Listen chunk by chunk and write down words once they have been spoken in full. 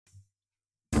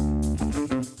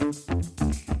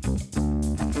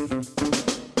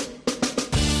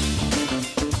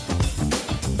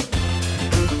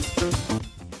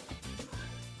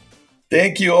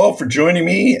Thank you all for joining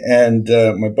me and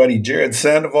my buddy Jared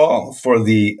Sandoval for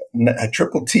the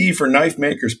Triple T for Knife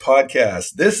Makers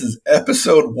podcast. This is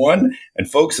episode 1,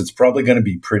 and folks, it's probably going to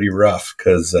be pretty rough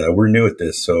because we're new at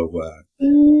this, so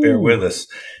bear with us.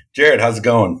 Jared, how's it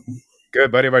going? Good,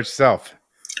 buddy. How about yourself?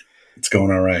 It's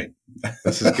going all right.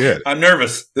 This is good. I'm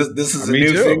nervous. This is a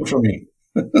new thing for me.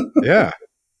 Yeah.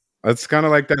 That's kind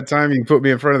of like that time you put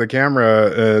me in front of the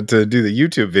camera to do the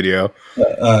YouTube video.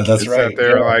 That's right. Sat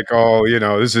there like, oh,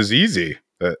 this is easy.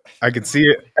 But I can see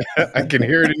it. I can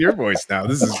hear it in your voice now.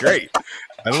 This is great.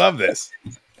 I love this.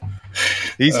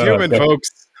 He's human, folks.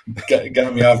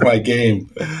 Got me off my game.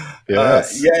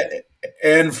 Yes.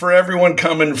 And for everyone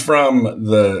coming from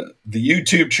the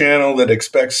YouTube channel that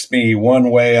expects me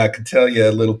one way, I could tell you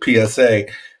a little PSA.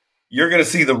 You're going to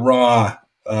see the raw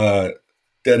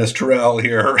Dennis Terrell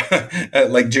here,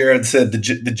 like Jared said, the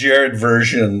Jared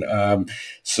version.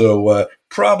 So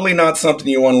probably not something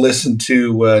you want to listen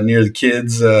to near the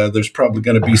kids. There's probably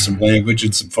going to be some language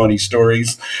and some funny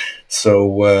stories.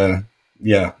 So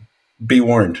be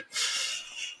warned.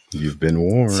 You've been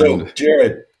warned. So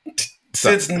Jared,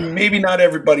 since maybe not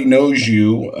everybody knows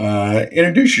you,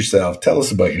 introduce yourself. Tell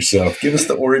us about yourself. Give us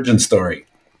the origin story.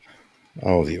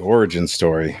 Oh, the origin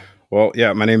story. Well,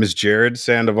 yeah, my name is Jared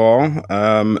Sandoval.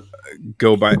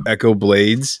 Go by Echo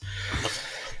Blades.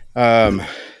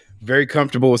 Very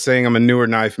comfortable with saying I'm a newer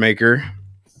knife maker.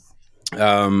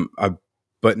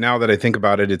 But now that I think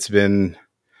about it, it's been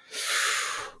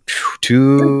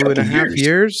 2.5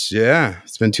 years. Yeah,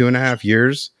 it's been 2.5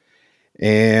 years.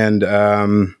 And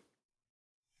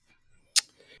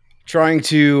trying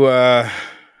to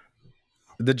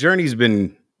the journey's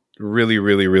been really,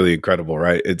 really, really incredible,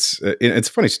 right? It's a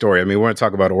funny story. I mean, we want to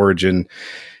talk about origin,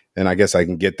 and I guess I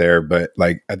can get there, but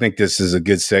like I think this is a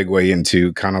good segue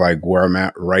into kind of like where I'm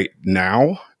at right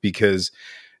now, because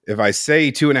if I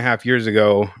say 2.5 years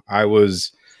ago, I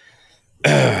was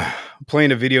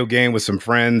playing a video game with some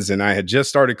friends, and I had just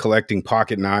started collecting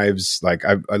pocket knives. Like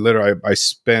I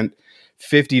spent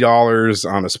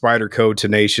 $50 on a Spyderco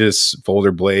Tenacious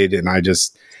folder blade, and I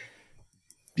just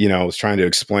was trying to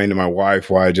explain to my wife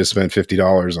why I just spent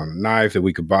 $50 on a knife that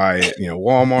we could buy at,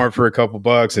 Walmart for a couple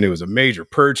bucks. And it was a major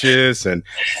purchase. And,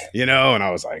 and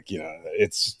I was like,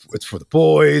 it's for the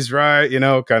boys, right?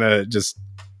 Kind of just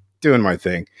doing my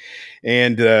thing.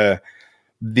 And that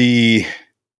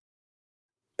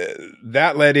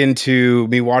led into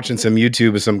me watching some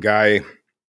YouTube of some guy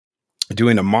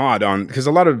doing a mod on, because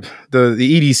a lot of the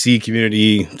EDC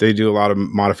community, they do a lot of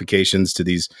modifications to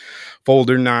these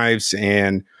folder knives,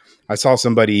 and I saw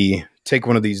somebody take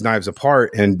one of these knives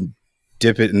apart and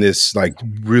dip it in this like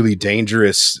really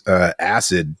dangerous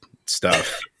acid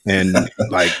stuff and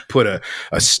like put a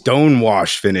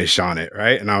stonewash finish on it,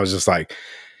 right? And I was just like,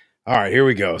 all right, here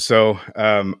we go. So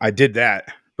I did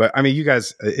that. But I mean, you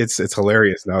guys, it's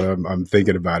hilarious now that I'm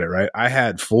thinking about it, right? I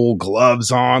had full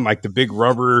gloves on, like the big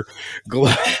rubber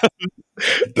glove,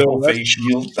 the face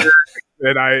shield,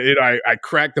 and I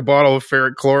cracked the bottle of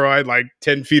ferric chloride like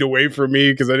 10 feet away from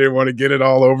me because I didn't want to get it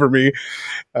all over me.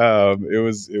 It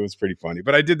was pretty funny.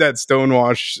 But I did that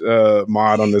stonewash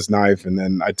mod on this knife, and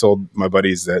then I told my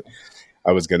buddies that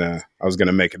I was gonna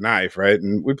make a knife, right?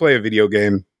 And we play a video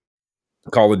game,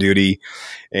 Call of Duty,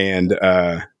 and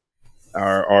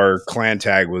our clan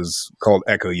tag was called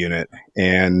Echo Unit,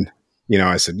 and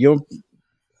I said,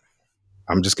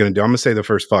 I'm gonna say the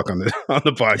first fuck on the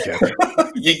podcast.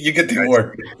 you get the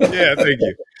award. Yeah, thank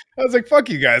you. I was like, fuck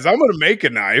you guys, I'm gonna make a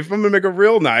knife. I'm gonna make a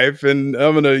real knife, and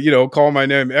I'm gonna call my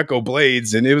name Echo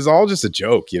Blades, and it was all just a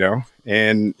joke,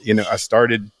 and I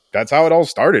started, that's how it all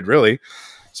started, really.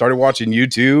 Started watching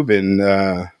YouTube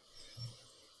and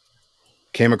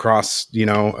came across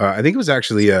I think it was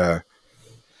actually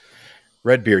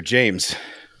Redbeard James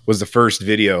was the first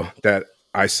video that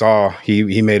I saw.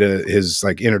 He made his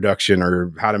like introduction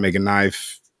or how to make a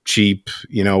knife cheap,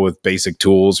 with basic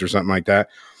tools or something like that.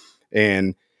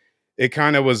 And it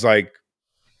kind of was like,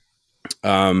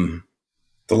 the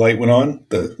light went on.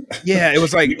 It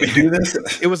was like, you could do this.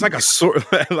 It was like a sort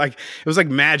like, it was like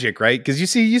magic, right? Cause you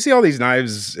see all these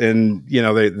knives and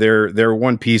they're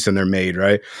one piece and they're made,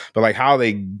 right? But like how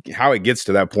it gets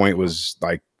to that point was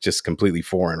like just completely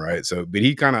foreign, right? So, but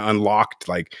he kind of unlocked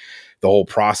like the whole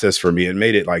process for me and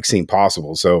made it like seem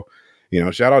possible. So,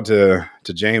 shout out to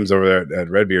James over there at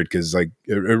Redbeard, because like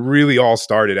it really all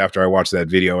started after I watched that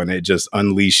video, and it just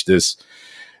unleashed this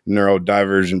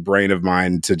neurodivergent brain of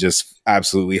mine to just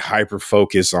absolutely hyper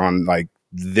focus on like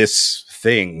this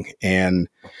thing. And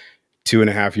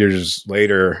 2.5 years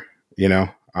later,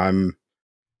 I'm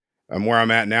where I'm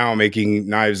at now, making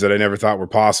knives that I never thought were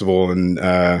possible, and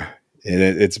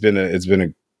it's been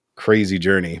a crazy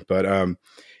journey. But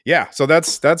yeah, so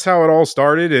that's how it all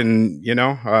started. And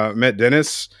met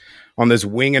Dennis on this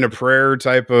wing and a prayer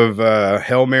type of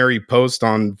Hail Mary post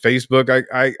on Facebook.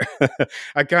 I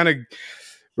I kind of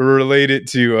relate it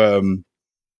to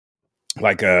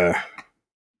like a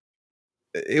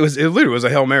it literally was a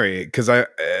Hail Mary, because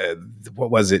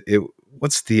what was it?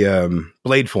 What's the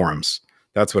Blade Forums?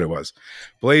 That's what it was.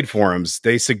 Blade Forums.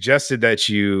 They suggested that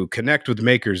you connect with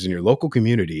makers in your local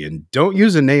community and don't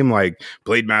use a name like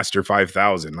Blade Master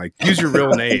 5000. Like, use your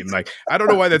real name. Like, I don't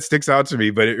know why that sticks out to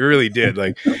me, but it really did.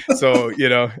 Like, so,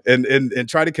 and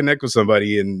try to connect with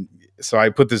somebody. And so I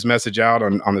put this message out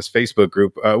on this Facebook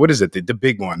group. What is it? The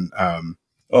big one.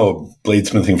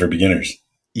 Bladesmithing for beginners.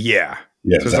 Yeah.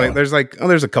 Yeah, so there's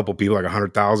a couple people, like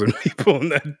 100,000 people in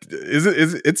that.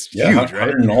 It's huge,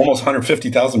 right? Almost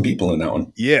 150,000 people in that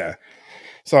one. Yeah.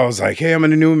 So I was like, hey, I'm a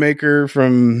new maker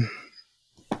from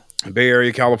Bay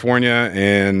Area, California,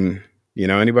 and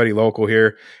anybody local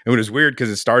here. And it was weird because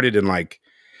it started in like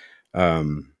LA,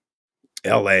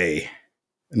 way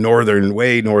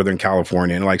northern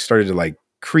California, and like started to like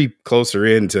creep closer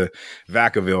into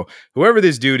Vacaville. Whoever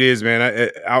this dude is,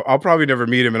 man, I'll probably never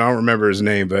meet him, and I don't remember his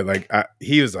name, but like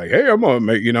he was like, hey, I'm gonna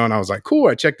make, and I was like, cool.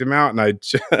 I checked him out, and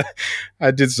I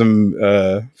did some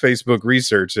Facebook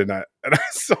research, and I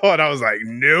saw it. I was like,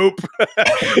 nope,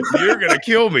 you're gonna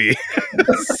kill me.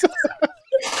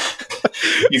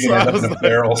 You can end up in a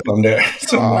barrel somewhere.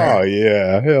 Oh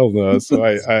yeah, hell no. So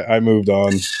I moved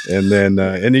on, and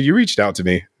then you reached out to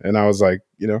me, and I was like,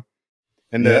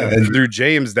 and through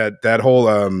James, that whole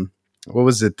what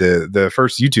was it, the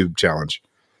first YouTube challenge,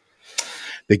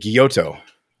 the Giotto.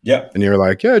 Yeah. And you're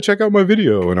like, yeah, check out my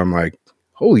video, and I'm like,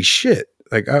 holy shit!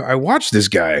 Like I watched this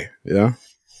guy,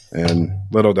 and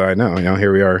little did I know,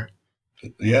 here we are.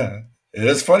 Yeah,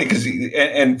 it's funny because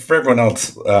and for everyone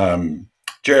else,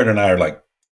 Jared and I are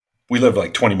we live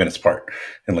like 20 minutes apart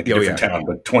in like a different town,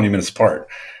 but 20 minutes apart.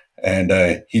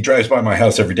 And he drives by my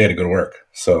house every day to go to work.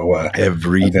 So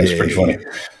every day. That's pretty funny.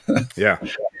 Yeah.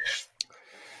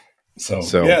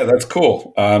 So yeah, that's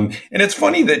cool. And it's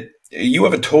funny that you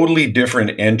have a totally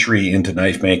different entry into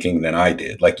knife making than I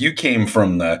did. Like, you came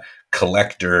from the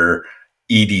collector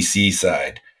EDC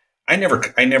side. I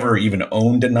never even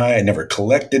owned a knife. I never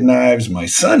collected knives. My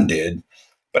son did,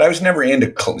 but I was never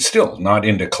still not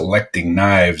into collecting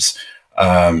knives.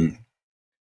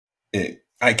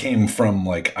 I came from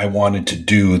I wanted to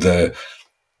do the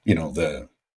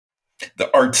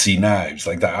artsy knives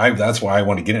like that. That's why I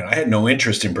want to get in. I had no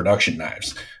interest in production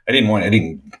knives. I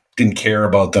didn't care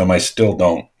about them. I still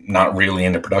don't, not really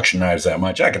into production knives that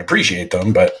much. I can appreciate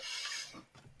them, but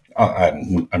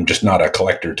I'm just not a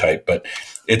collector type. But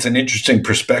it's an interesting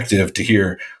perspective to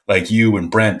hear, like, you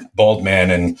and Brent Baldman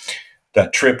and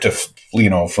that trip to,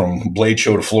 from Blade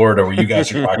Show to Florida, where you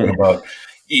guys are talking about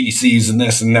EDCs and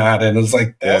this and that. And it was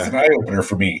like, that was an eye opener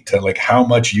for me to like how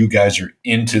much you guys are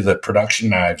into the production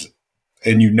knives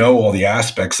and all the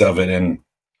aspects of it and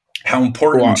how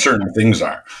important certain things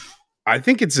are. I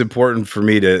think it's important for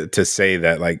me to say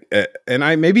that, like,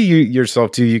 and maybe you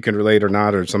yourself too, you can relate or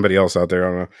not, or somebody else out there, I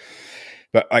don't know.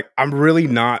 But like, I'm really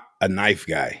not a knife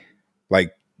guy.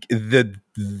 Like,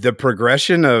 the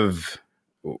progression of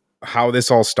how this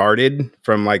all started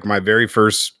from like my very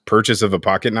first purchase of a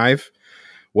pocket knife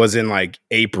was in like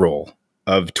April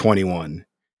of 21.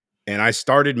 And I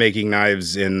started making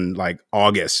knives in like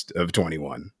August of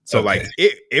 21. So like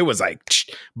it was like,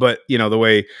 but the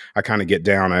way I kind of get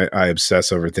down, I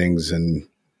obsess over things and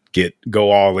go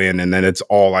all in. And then it's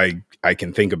all I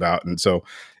can think about. And so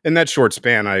in that short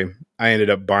span, I ended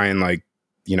up buying like,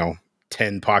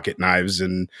 10 pocket knives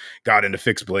and got into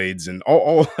fixed blades and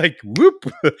all like whoop,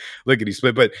 lickety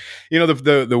split. But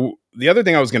the other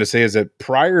thing I was going to say is that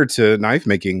prior to knife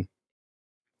making,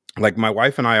 like, my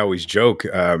wife and I always joke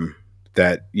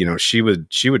that she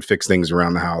would fix things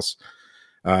around the house.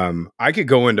 I could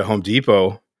go into Home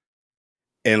Depot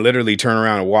and literally turn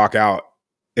around and walk out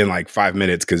in like 5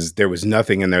 minutes because there was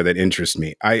nothing in there that interests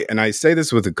me. I say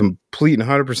this with a complete and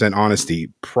 100%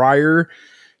 honesty. Prior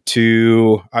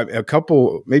to a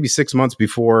couple, maybe 6 months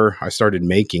before I started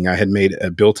making, I had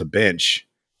built a bench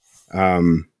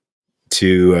to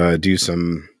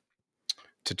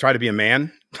try to be a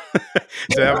man.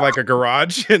 To have like a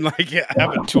garage and like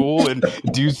have a tool and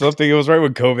do something. It was right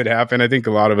when COVID happened. I think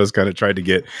a lot of us kind of tried to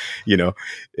get,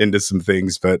 into some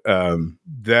things, but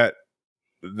that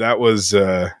was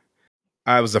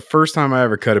I was the first time I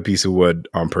ever cut a piece of wood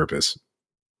on purpose.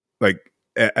 Like,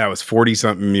 I was 40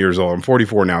 something years old. I'm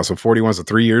 44 now. So 41, so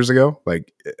 3 years ago.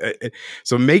 Like,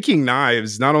 so making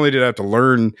knives, not only did I have to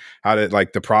learn how to,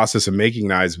 like, the process of making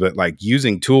knives, but like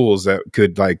using tools that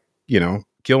could, like,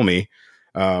 kill me.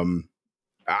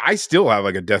 I still have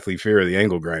like a deathly fear of the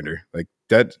angle grinder. Like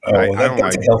that, I don't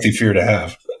that's like. a healthy fear to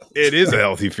have. It is a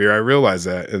healthy fear. I realize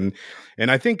that, and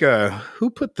I think who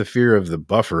put the fear of the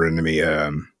buffer into me?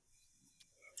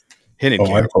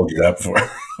 Hinnenkamp. I told you that before.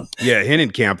 Yeah,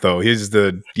 Hinnenkamp though. He's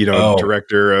the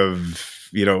director of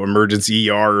emergency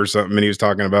ER or something, and he was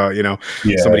talking about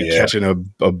somebody catching a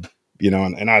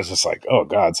and I was just like, oh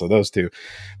god. So those two,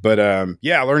 but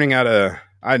learning how to.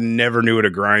 I never knew what a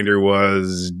grinder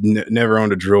was. Never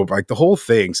owned a drill, like the whole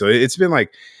thing. So it's been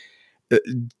like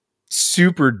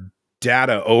super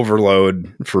data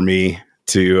overload for me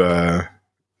to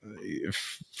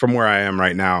from where I am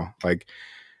right now. Like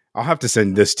I'll have to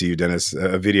send this to you, Dennis,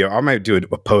 a video. I might do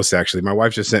a post actually. My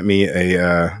wife just sent me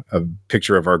a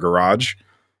picture of our garage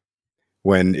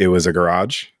when it was a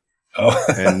garage. Oh,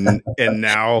 and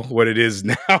now what it is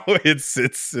now, it's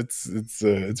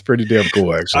pretty damn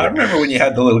cool actually. I remember when you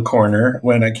had the little corner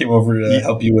when I came over to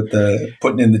help you with the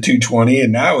putting in the 220,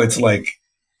 and now it's like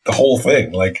the whole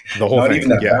thing, like the whole not thing, even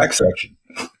that back section.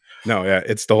 No, yeah,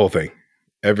 it's the whole thing.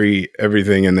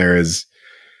 Everything in there is,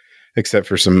 except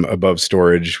for some above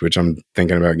storage, which I'm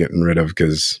thinking about getting rid of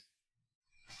because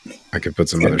I could put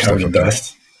some other stuff up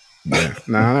dust. Yeah,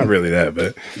 no, not really that,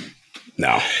 but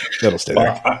no, that'll stay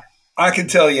there. I can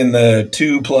tell you in the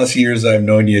 2+ years I've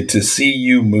known you, to see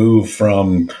you move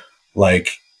from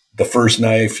like the first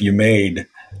knife you made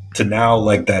to now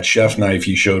like that chef knife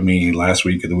you showed me last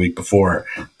week or the week before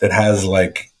that has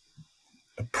like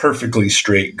a perfectly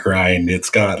straight grind. It's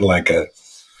got like a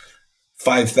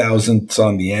 5,000ths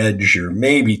on the edge or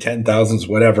maybe 10,000ths,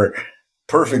 whatever,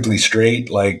 perfectly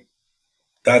straight. Like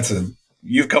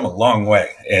you've come a long way,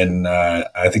 and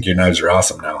I think your knives are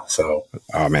awesome now. So,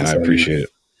 oh man, I appreciate it.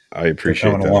 I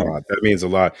appreciate that a lot. That means a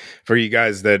lot for you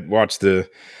guys that watch the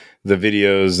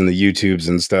videos and the YouTubes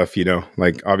and stuff.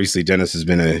 Like obviously Dennis has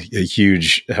been a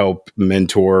huge help,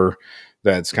 mentor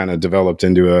that's kind of developed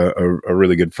into a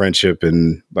really good friendship,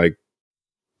 and like,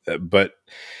 but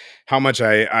how much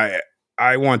I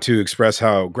want to express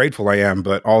how grateful I am,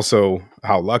 but also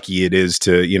how lucky it is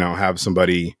to, have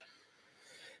somebody.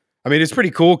 I mean, it's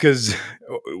pretty cool because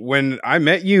when I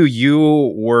met you, you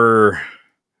were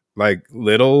like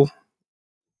little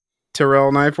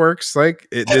Terrell Knife Works. Like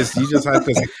you just had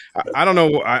this, I don't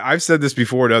know. I've said this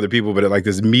before to other people, but like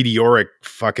this meteoric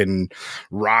fucking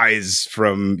rise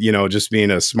from, just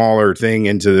being a smaller thing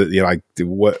into like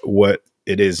what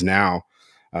it is now.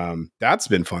 That's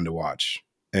been fun to watch.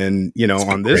 And,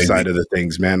 on this side of the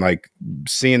things, man, like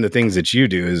seeing the things that you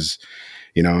do is,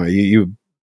 you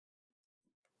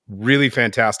really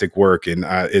fantastic work. And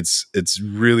it's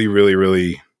really, really,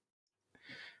 really,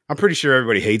 I'm pretty sure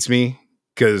everybody hates me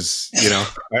because,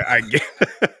 I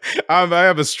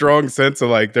have a strong sense of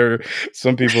like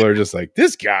some people are just like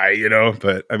this guy,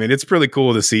 but I mean, it's really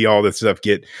cool to see all this stuff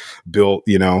get built,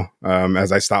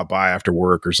 as I stop by after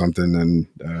work or something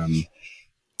and,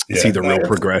 see the real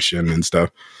progression and stuff.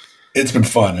 It's been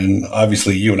fun. And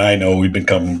obviously you and I know we've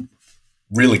become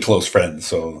really close friends.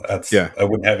 So I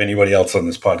wouldn't have anybody else on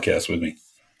this podcast with me.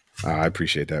 I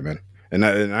appreciate that, man. And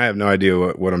I have no idea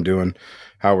what I'm doing,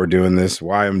 how we're doing this,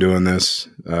 why I'm doing this.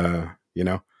 It's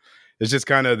just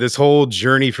kind of this whole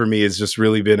journey for me has just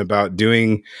really been about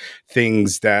doing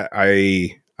things that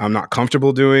I'm not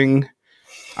comfortable doing.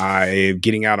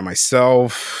 Getting out of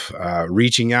myself,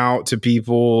 reaching out to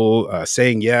people,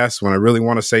 saying yes when I really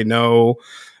want to say no,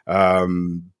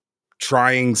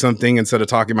 trying something instead of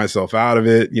talking myself out of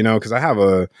it, because I have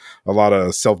a lot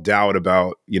of self-doubt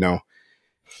about,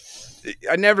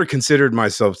 I never considered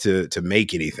myself to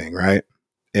make anything, right?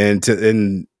 And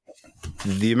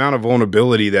the amount of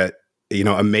vulnerability that,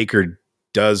 a maker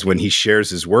does when he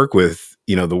shares his work with,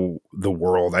 the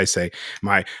world. I say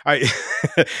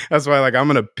that's why like I'm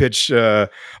gonna pitch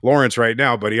Lawrence right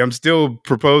now, buddy. I'm still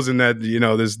proposing that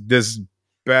this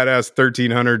badass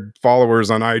 1,300 followers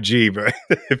on IG, but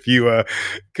if you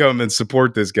come and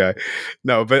support this guy.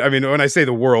 No, but I mean, when I say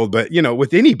the world, but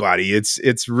with anybody,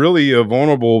 it's really a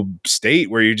vulnerable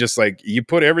state where you just like you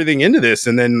put everything into this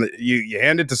and then you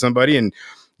hand it to somebody and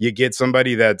you get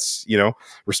somebody that's,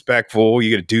 respectful.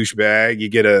 You get a douchebag. You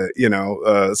get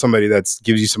somebody that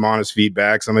gives you some honest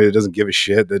feedback. Somebody that doesn't give a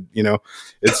shit. That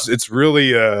it's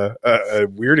really a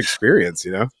weird experience.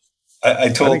 I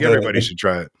think everybody should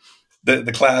try it.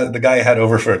 The guy I had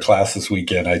over for a class this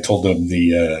weekend, I told him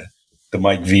the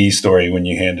Mike V story when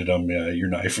you handed him your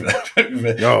knife.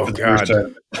 Oh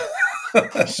God.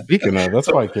 Speaking of,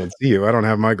 that's why I can't see you. I don't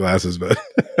have my glasses, but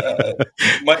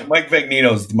Mike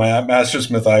Vagnino's my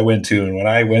mastersmith I went to, and when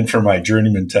I went for my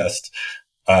journeyman test,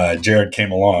 Jared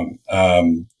came along,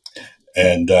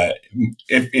 And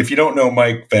if you don't know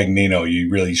Mike Fagnino, you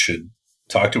really should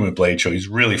talk to him at Blade Show. He's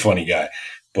a really funny guy,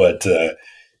 but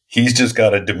he's just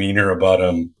got a demeanor about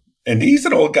him. And he's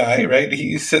an old guy, right?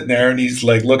 He's sitting there and he's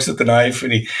like, looks at the knife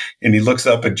and he looks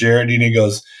up at Jared and he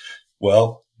goes,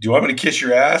 "Well, do you want me to kiss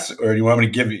your ass or do you want me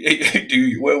to give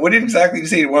you, what did exactly you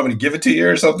say? Do you want me to give it to you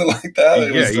or something like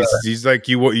that?" He's like,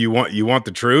 you want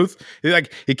the truth?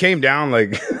 He came down,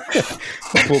 like,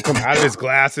 come out of his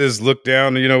glasses, looked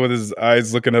down, with his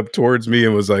eyes looking up towards me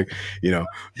and was like, do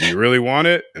you really want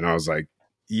it? And I was like,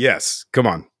 yes, come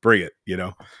on, bring it,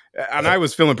 And I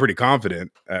was feeling pretty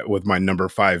confident with my number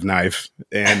 5 knife.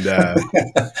 And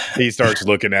he starts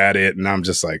looking at it and I'm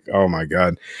just like, oh my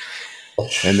God.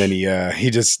 And then he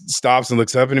just stops and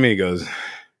looks up at me and he goes,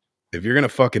 "If you're gonna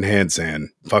fucking hand sand.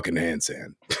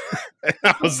 And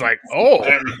I was like, oh.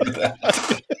 And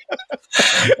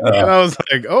I was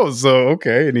like, oh, so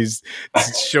okay. And he's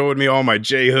showing me all my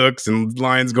J hooks and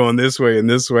lines going this way and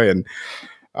this way. And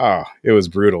it was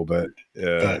brutal. But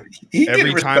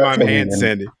every time I'm hand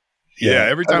sanding. Yeah,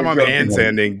 every time I'm hand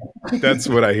sanding, that's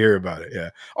what I hear about it. Yeah.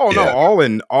 Oh no,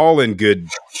 all in good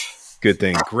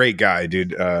thing. Great guy,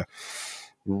 dude.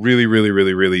 Really, really,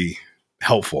 really, really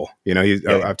helpful.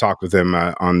 I've talked with him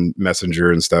on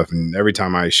Messenger and stuff, and every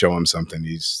time I show him something,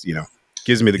 he's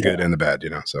gives me the good and the bad.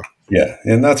 So yeah,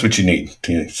 and that's what you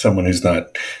need. Someone who's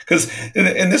not, because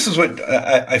and this is what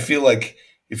I feel like.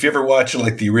 If you ever watch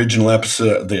like the original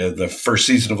episode, the first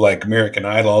season of like American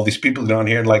Idol, all these people get on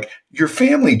here and like your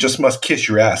family just must kiss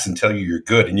your ass and tell you you're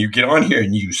good, and you get on here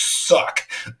and you suck.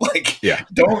 Like,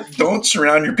 don't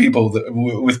surround your people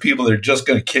with people that are just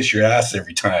going to kiss your ass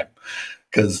every time,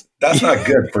 because that's not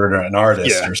good for an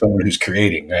artist or someone who's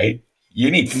creating. Right?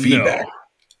 You need feedback.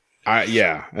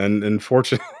 No. And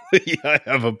unfortunately, I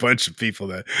have a bunch of people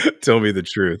that tell me the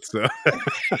truth. So,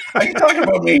 are you talking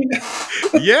about me?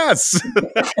 Yes.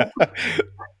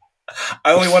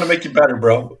 I only want to make you better,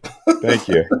 bro. Thank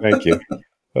you.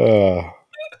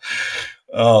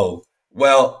 Oh,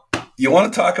 well, you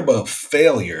want to talk about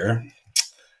failure.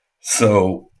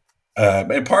 So,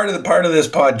 and part of this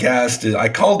podcast is I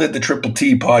called it the Triple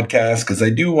T podcast because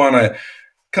I do want to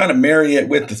kind of marry it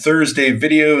with the Thursday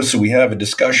videos. So we have a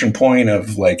discussion point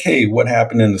of like, hey, what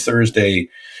happened in the Thursday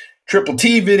Triple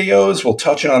T videos? We'll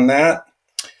touch on that.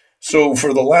 So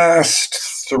for the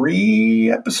last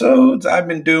 3 episodes, I've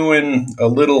been doing a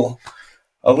little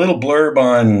blurb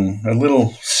on a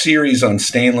little series on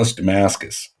stainless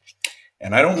Damascus.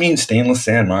 And I don't mean stainless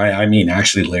Sanmai. I mean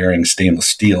actually layering stainless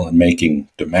steel and making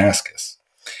Damascus.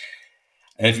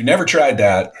 And if you've never tried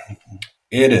that,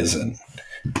 it is an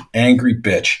angry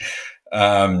bitch.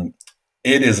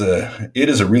 It is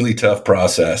a really tough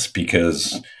process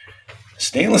because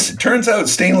it turns out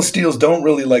stainless steels don't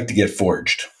really like to get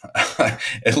forged,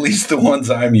 at least the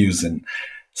ones I'm using.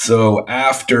 So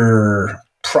after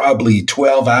probably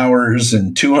 12 hours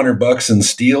and $200 in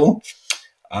steel,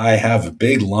 I have a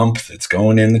big lump that's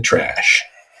going in the trash.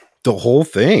 The whole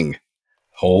thing.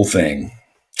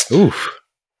 Oof.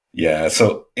 Yeah.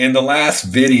 So in the last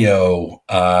video,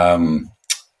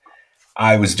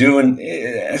 I was doing,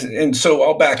 and so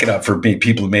I'll back it up for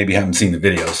people who maybe haven't seen the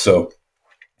video. So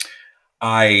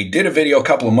I did a video a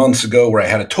couple of months ago where I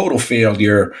had a total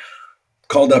failure,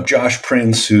 called up Josh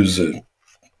Prince, who's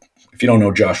if you don't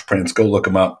know Josh Prince, go look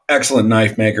him up. Excellent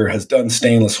knife maker, has done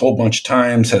stainless a whole bunch of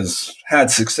times, has had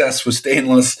success with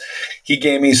stainless. He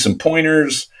gave me some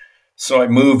pointers. So I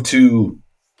moved to,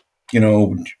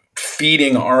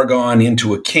 feeding argon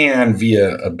into a can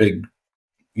via a big,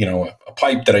 a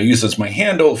pipe that I use as my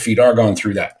handle, feed argon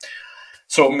through that.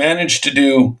 So managed to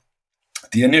do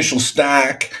the initial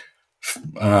stack,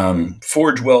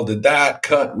 forge welded that,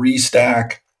 cut,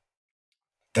 restack.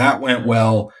 That went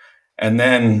well. And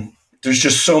then there's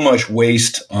just so much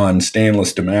waste on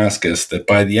stainless Damascus that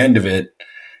by the end of it,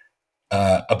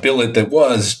 a billet that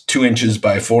was 2 inches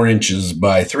by 4 inches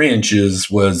by 3 inches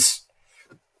was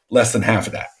less than half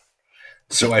of that.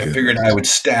 So I figured I would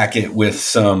stack it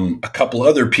with a couple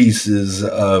other pieces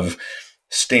of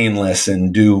stainless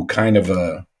and do kind of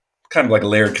like a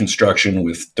layered construction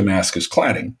with Damascus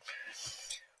cladding.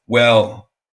 Well,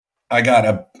 I got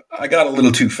a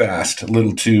little too fast, a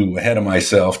little too ahead of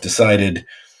myself, decided,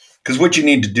 because what you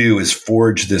need to do is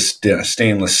forge this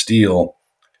stainless steel,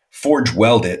 forge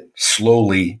weld it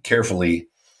slowly, carefully,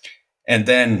 and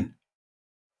then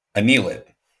anneal it.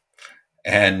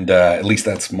 And at least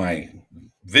that's my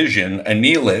vision.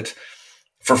 Anneal it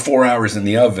for 4 hours in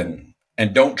the oven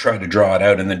and don't try to draw it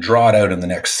out, and then draw it out in the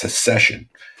next session.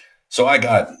 So I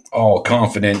got all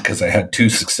confident because I had 2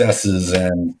 successes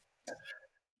and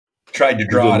tried to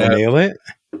draw it out. Nail it?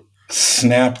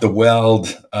 snap the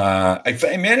weld.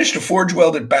 I managed to forge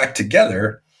weld it back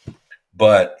together,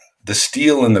 but the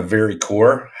steel in the very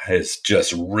core is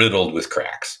just riddled with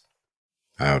cracks.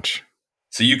 Ouch.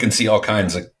 So you can see all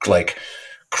kinds of like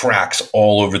cracks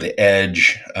all over the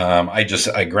edge.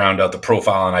 I ground out the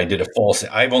profile and I did a false.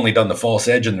 I've only done the false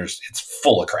edge and it's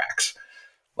full of cracks,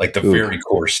 like the very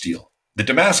core steel. The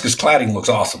Damascus cladding looks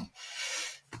awesome,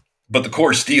 but the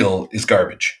core steel is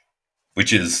garbage,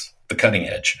 which is the cutting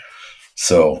edge.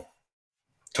 So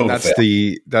total that's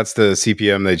fail. That's the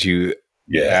CPM that you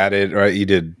added, right? You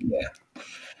did. Yeah.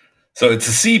 So it's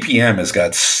a CPM has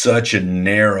got such a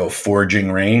narrow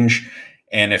forging range.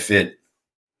 And if it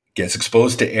gets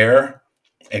exposed to air,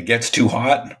 it gets too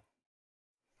hot,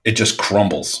 it just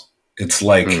crumbles. It's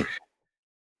like,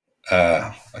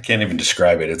 I can't even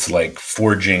describe it. It's like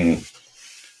forging,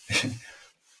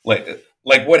 like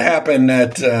what happened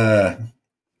at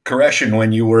Koreshan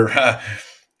when you were,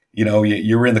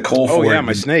 you were in the coal forge. Oh yeah,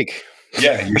 my snake.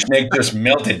 Yeah, your snake just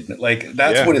melted. Like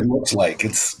that's what it looks like.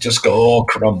 It's just all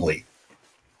crumbly.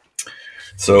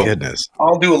 So goodness.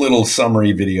 I'll do a little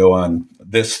summary video on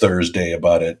this Thursday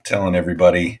about it, telling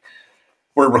everybody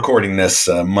we're recording this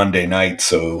Monday night,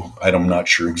 so I'm not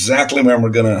sure exactly when we're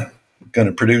gonna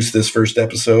produce this first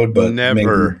episode, but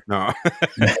never. No.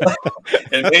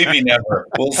 And maybe never.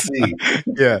 We'll see.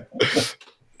 Yeah.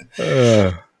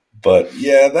 But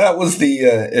yeah, that was the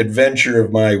adventure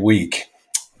of my week.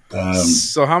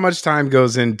 So how much time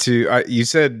goes into? You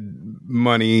said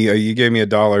money. You gave me a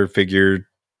dollar figure,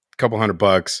 couple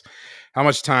 $100. How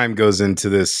much time goes into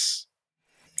this?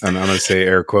 I'm going to say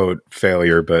air quote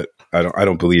failure, but I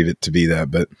don't believe it to be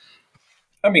that. But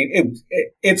I mean,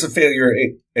 it's a failure,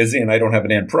 as in I don't have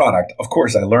an end product. Of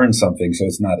course, I learned something, so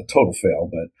it's not a total fail.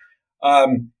 But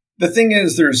the thing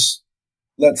is, there's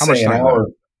let's say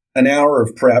an hour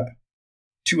of prep,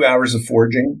 2 hours of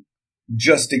forging,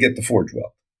 just to get the forge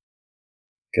weld.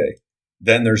 Okay,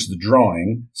 then there's the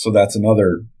drawing, so that's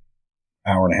another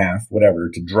hour and a half, whatever,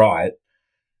 to draw it.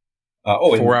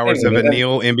 4 hours of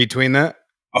anneal in between that?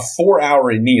 A 4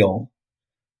 hour anneal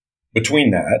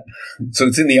between that. So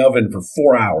it's in the oven for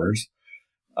 4 hours.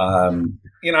 I'm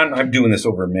doing this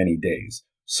over many days.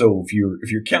 So if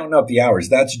you're counting up the hours,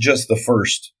 that's just the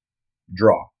first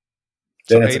draw.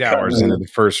 Then it's 8 hours into the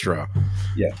first draw.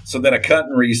 Yeah. So then a cut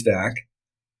and restack.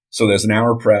 So there's an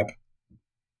hour prep.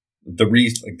 The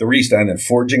restack, and then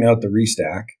forging out the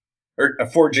restack. Or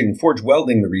forge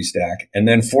welding the restack and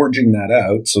then forging that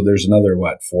out. So there's another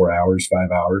 4 hours, 5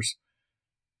 hours,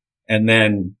 and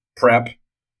then prep,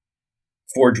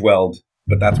 forge weld,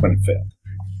 but that's when it failed.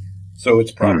 So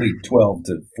it's probably 12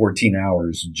 to 14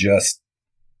 hours just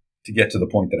to get to the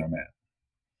point that I'm at.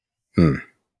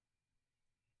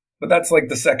 But that's like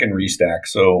the second restack.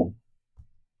 So,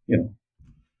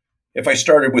 if I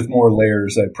started with more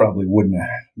layers, I probably wouldn't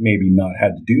have maybe not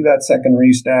had to do that second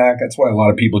restack. That's why a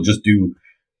lot of people just do,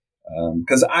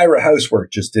 because Ira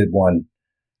Housework just did one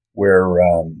where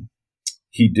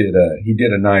he did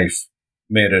a knife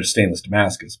made out of stainless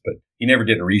Damascus, but he never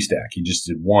did a restack. He just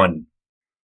did one,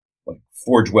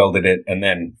 forge welded it and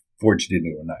then forged it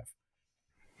into a knife.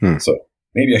 So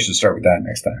maybe I should start with that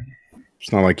next time.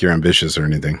 It's not like you're ambitious or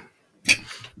anything.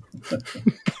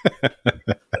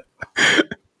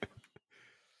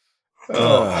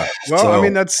 I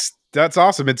mean, that's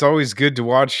awesome. It's always good to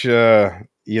watch, you'll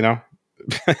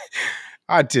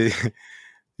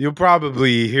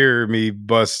probably hear me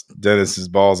bust Dennis's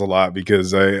balls a lot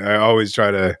because I always try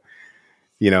to,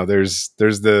 there's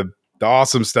the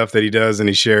awesome stuff that he does and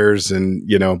he shares and,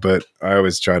 but I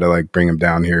always try to bring him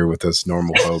down here with us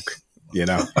normal folk,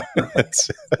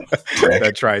 that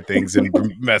try things and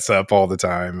mess up all the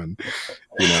time. And,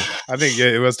 I think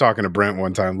it was talking to Brent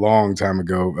one time, long time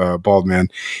ago, bald man.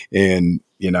 And,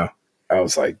 I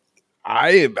was like,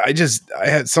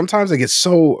 sometimes I get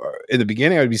so in the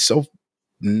beginning, I'd be so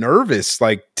nervous,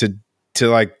 to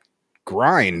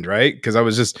grind. Right. Cause it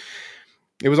was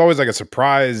always like a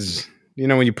surprise,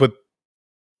 when you put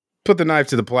the knife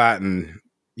to the plat and,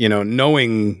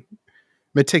 knowing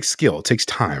it takes skill, it takes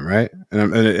time. Right.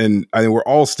 And I think we're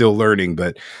all still learning,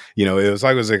 but it was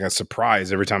like a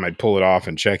surprise every time I'd pull it off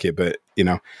and check it. But,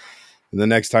 the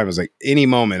next time it was like any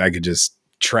moment I could just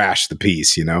trash the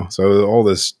piece, so all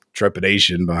this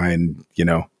trepidation behind,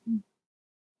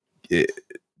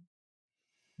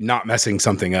 not messing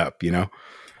something up,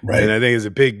 Right. And I think it's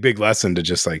a big lesson to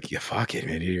just fuck it,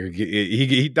 man.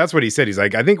 He that's what he said. He's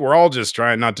like, I think we're all just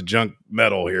trying not to junk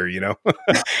metal here,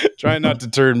 trying not to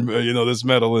turn, this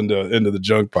metal into the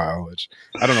junk pile, which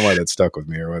I don't know why that stuck with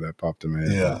me or why that popped in my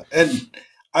head. Yeah. And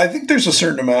I think there's a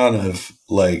certain amount of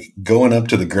going up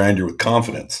to the grinder with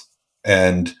confidence.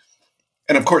 And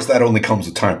And of course, that only comes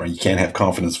with time, right? You can't have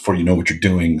confidence before you know what you're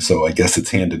doing. So I guess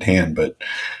it's hand in hand. But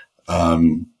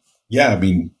yeah, I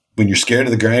mean, when you're scared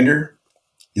of the grinder,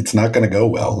 it's not going to go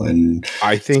well. And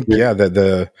I think, yeah, that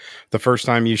the first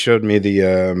time you showed me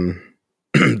the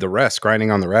the rest,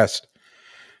 grinding on the rest,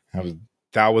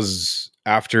 that was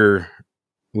after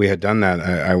we had done that.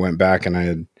 I went back and I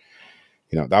had,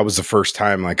 that was the first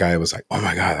time like I was like, oh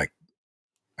my God, like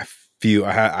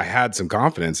I had some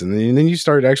confidence. And then you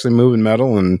started actually moving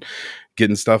metal and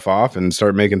getting stuff off and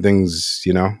start making things,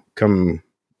 come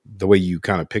the way you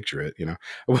kind of picture it,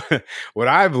 What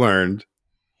I've learned,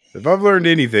 if I've learned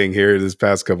anything here this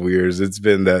past couple of years, it's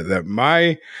been that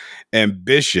my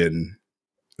ambition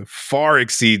far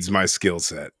exceeds my skill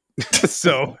set.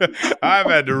 So I've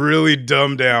had to really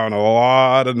dumb down a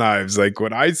lot of knives. Like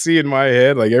what I see in my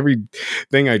head, like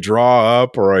everything I draw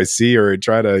up or I see or I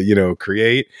try to,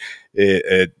 create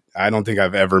it, I don't think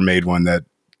I've ever made one that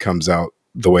comes out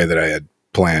the way that I had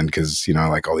planned. Cause I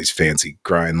like all these fancy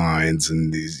grind lines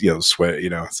and these, sweat,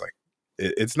 it's like,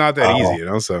 it's not that easy,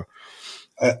 So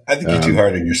I think you're too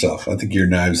hard on yourself. I think your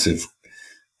knives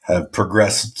have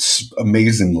progressed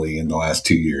amazingly in the last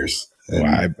 2 years.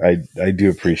 Well, I do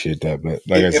appreciate that, but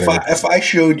like if I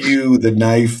showed you the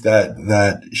knife,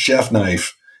 that chef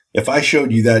knife, if I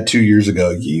showed you that 2 years ago,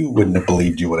 you wouldn't have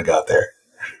believed you would have got there.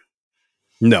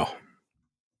 No,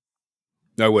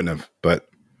 I wouldn't have. But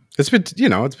it's been,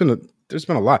 there's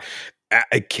been a lot.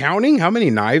 Counting how many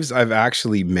knives I've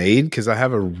actually made, because I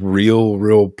have a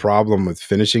real problem with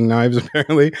finishing knives.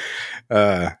 Apparently,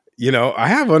 I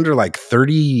have under like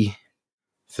 30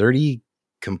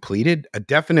 completed,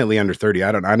 definitely under 30.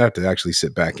 I'd have to actually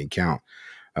sit back and count.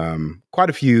 Quite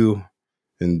a few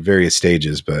in various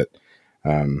stages, but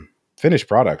finished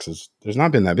products there's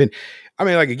not been that big. I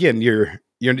mean, like, again, you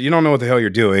don't know what the hell you're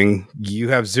doing. You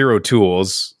have zero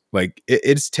tools. Like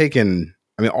it's taken,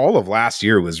 I mean, all of last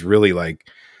year was really like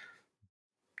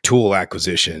tool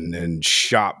acquisition and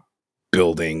shop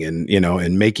building and,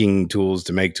 and making tools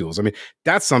to make tools. I mean,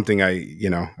 that's something I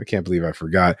can't believe I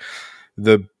forgot.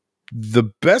 The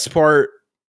best part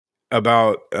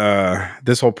about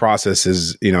this whole process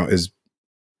is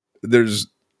there's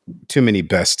too many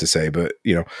bests to say, but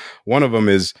one of them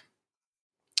is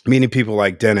meeting people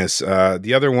like Dennis.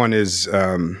 The other one is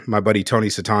my buddy Tony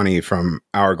Satani from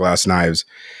Hourglass Knives.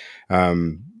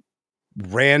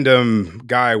 Random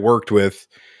guy I worked with,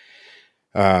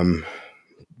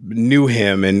 knew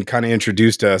him and kind of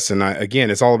introduced us. And again,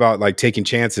 it's all about like taking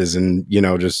chances and,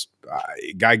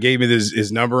 guy gave me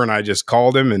his number and I just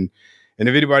called him. And if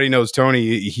anybody knows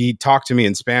Tony, he talked to me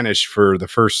in Spanish for the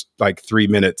first like 3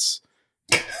 minutes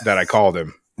that I called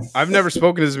him. I've never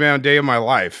spoken to this man a day of my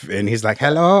life. And he's like,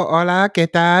 hello, hola,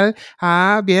 ¿qué tal?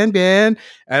 Ah, bien, bien.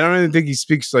 I don't even think he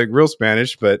speaks like real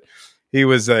Spanish, but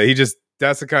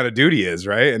that's the kind of dude he is,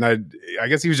 right? And I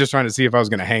guess he was just trying to see if I was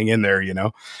going to hang in there,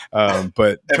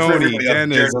 But Tony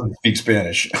Dennis doesn't speak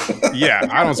Spanish. Yeah,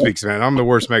 I don't speak Spanish. I'm the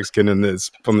worst Mexican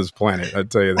from this planet. I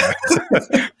tell you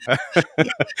that.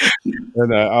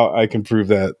 And I can prove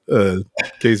that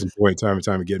case in point time and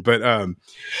time again. But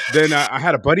then I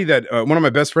had a buddy that one of my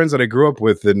best friends that I grew up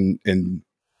with and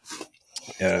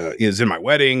is in my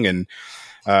wedding, and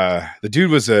the dude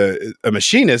was a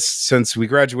machinist since we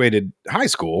graduated high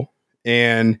school.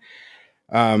 And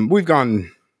we've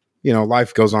gone,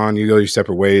 life goes on, you go your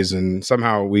separate ways, and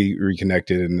somehow we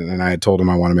reconnected. And I had told him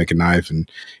I want to make a knife, and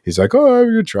he's like, "Oh, I'm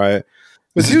gonna try it."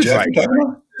 But dude's like,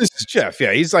 "This is Jeff."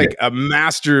 Yeah, he's like a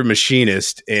master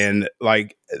machinist, and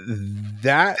like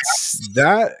that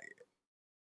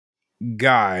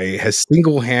guy has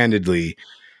single-handedly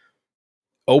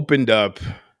opened up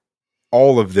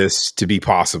all of this to be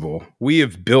possible. We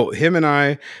have built, him and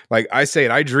I, like I say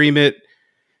it, I dream it,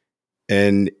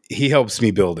 and he helps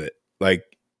me build it. Like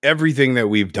everything that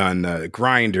we've done,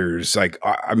 grinders, like,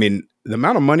 I mean, the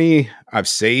amount of money I've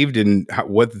saved and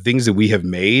what the things that we have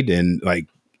made and like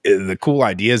the cool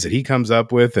ideas that he comes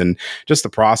up with and just the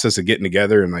process of getting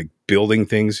together and like building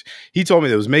things. He told me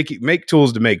that was make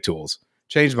tools to make tools.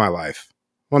 Changed my life.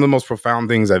 One of the most profound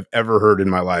things I've ever heard in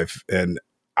my life. And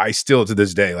I still, to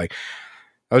this day, like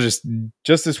I was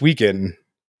just this weekend,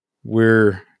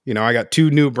 I got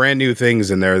 2 brand new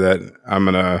things in there that I'm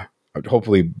going to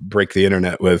hopefully break the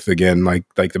internet with again, like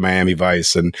the Miami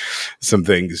Vice and some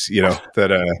things,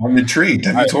 that I'm intrigued.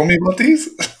 Have you told me about these?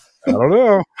 I don't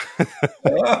know.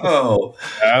 Oh,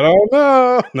 I don't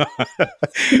know. No.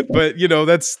 But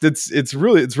it's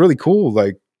really cool.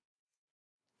 Like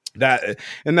that,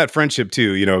 and that friendship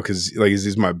too, cause like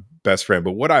he's my best friend,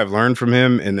 but what I've learned from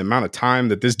him and the amount of time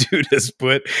that this dude has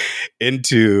put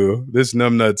into this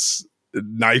numbnuts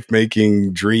knife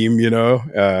making dream,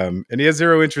 and he has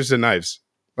zero interest in knives.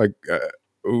 Like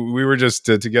we were just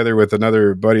together with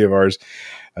another buddy of ours,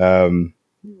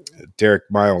 Derek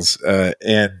Miles,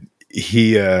 and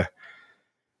he.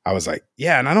 I was like,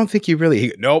 yeah, and I don't think you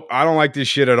really. Nope, I don't like this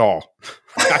shit at all.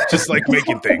 I just like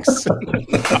making things.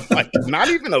 Like, not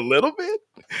even a little bit,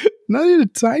 not even a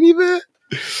tiny bit.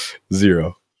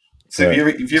 Zero. So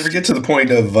if you ever get to the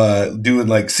point of doing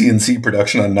like CNC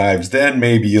production on knives, then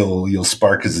maybe you'll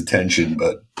spark his attention.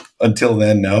 But until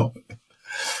then, no.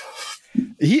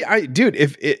 Dude,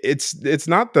 if it's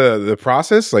not the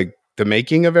process, like the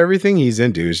making of everything he's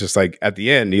into. It's just like at the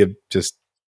end, he just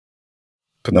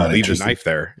leave the knife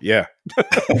there. Yeah.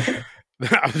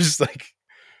 I was like,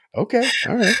 okay,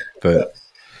 all right, but.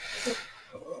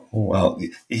 Well,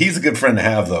 he's a good friend to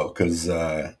have though, because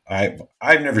I've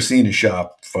never seen his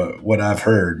shop. For what I've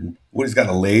heard, he's got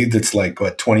a lathe that's like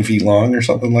 20 feet long or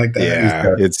something like that.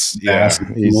 Yeah,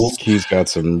 he's got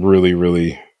some really,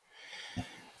 really.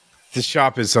 The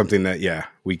shop is something that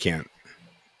we can't.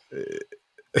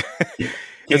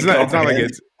 It's not like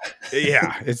it's.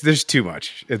 Yeah, there's too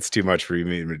much. It's too much for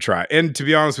me to try. And to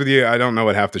be honest with you, I don't know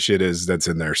what half the shit is that's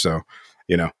in there. So,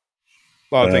 a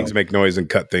lot of things make noise and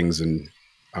cut things and.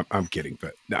 I'm kidding,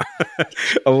 but no.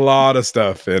 A lot of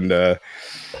stuff and a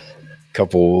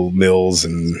couple mills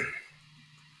and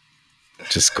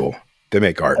just cool. They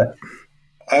make art.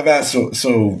 I've asked,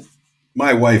 so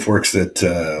my wife works at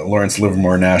Lawrence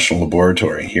Livermore National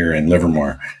Laboratory here in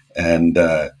Livermore. And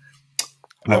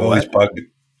I've always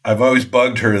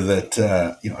bugged her that,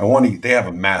 they have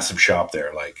a massive shop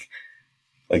there. Like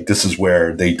this is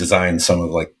where they design some of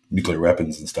like nuclear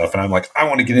weapons and stuff. And I'm like, I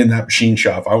want to get in that machine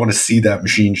shop. I want to see that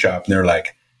machine shop. And they're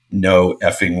like, no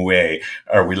effing way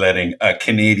are we letting a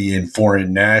Canadian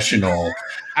foreign national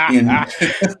in.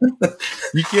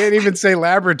 You can't even say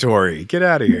laboratory. Get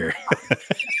out of here.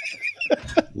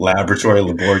 Laboratory,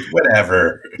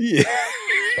 whatever. Yeah.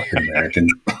 Fucking American.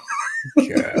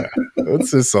 God,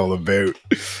 what's this all about?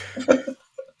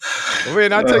 I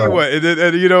mean, I'll tell you what,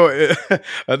 and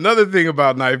another thing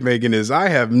about knife making is I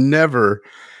have never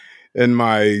in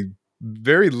my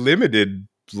very limited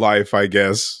life, I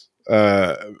guess,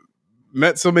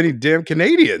 met so many damn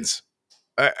Canadians.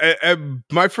 At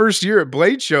my first year at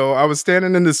Blade Show, I was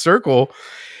standing in this circle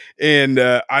and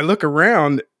I look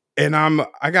around and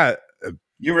I got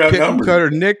you were outnumbered. Cutter,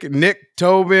 Nick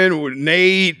Tobin,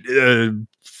 Nate,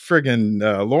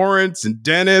 friggin' Lawrence and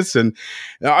Dennis, and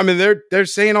I mean they're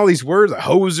saying all these words, like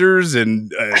hosers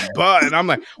and butt, and I'm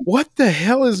like, what the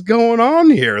hell is going on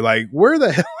here? Like, where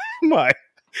the hell am I?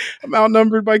 I'm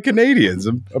outnumbered by Canadians.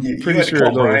 I'm pretty sure.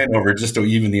 Call Brian over just to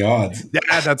even the odds.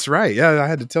 Yeah, that's right. Yeah, I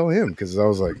had to tell him because I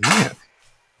was like, man,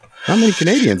 how many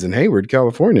Canadians in Hayward,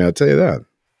 California? I'll tell you that.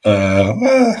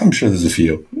 Well, I'm sure there's a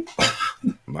few.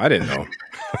 I didn't know.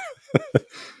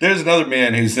 There's another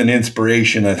man who's an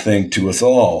inspiration, I think, to us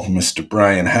all, Mr.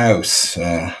 Brian House.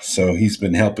 So he's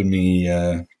been helping me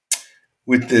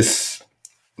with this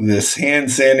hand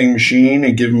sanding machine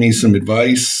and giving me some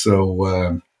advice.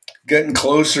 So getting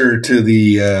closer to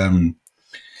the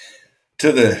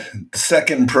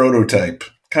second prototype.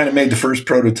 Kind of made the first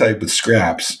prototype with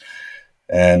scraps,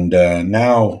 and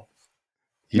now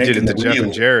you did it the Jeff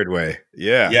and Jared way.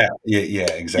 Yeah,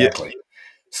 exactly. Yeah.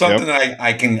 Something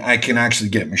I can actually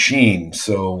get machined.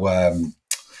 So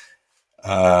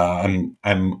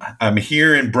I'm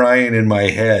hearing Brian in my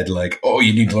head like, oh,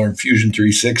 you need to learn Fusion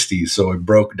 360. So I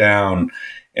broke down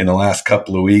in the last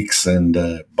couple of weeks and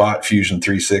bought Fusion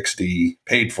 360,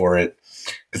 paid for it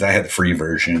because I had the free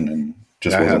version and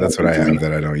just that's what I have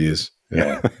that I don't use.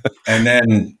 Yeah. And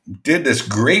then did this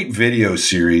great video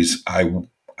series. I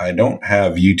don't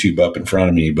have YouTube up in front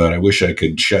of me, but I wish I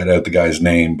could shout out the guy's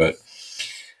name, but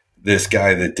this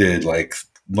guy that did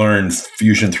learn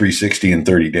Fusion 360 in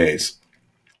 30 days.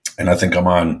 And I think I'm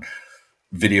on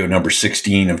video number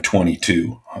 16 of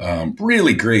 22.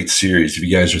 Really great series. If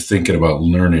you guys are thinking about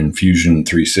learning Fusion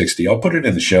 360, I'll put it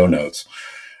in the show notes.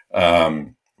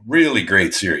 Really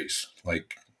great series.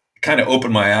 Kind of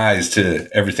opened my eyes to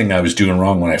everything I was doing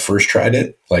wrong when I first tried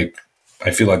it. I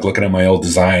feel like looking at my old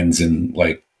designs and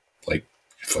like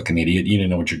fucking idiot, you didn't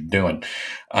know what you're doing.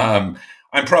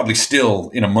 I'm probably still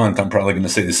in a month, I'm probably going to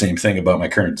say the same thing about my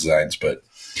current designs, but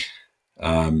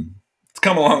it's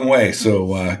come a long way.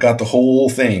 So I got the whole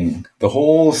thing, the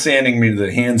whole sanding me to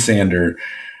the hand sander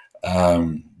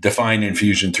defined in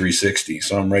Fusion 360.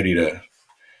 So I'm ready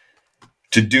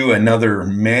to do another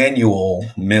manual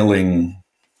milling,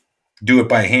 do it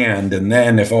by hand. And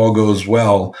then if all goes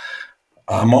well,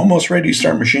 I'm almost ready to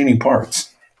start machining parts.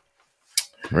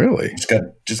 Really?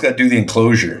 Just got to do the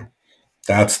enclosure.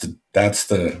 That's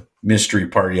the mystery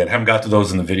part yet. Haven't got to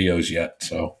those in the videos yet.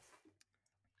 So,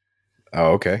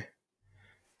 Oh, okay.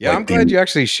 Yeah, I'm like glad the you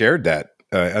actually shared that.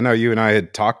 I know you and I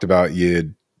had talked about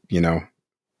you know,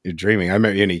 you're dreaming. I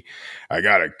remember I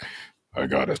got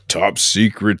a top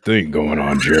secret thing going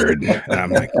on, Jared. And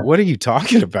I'm like, what are you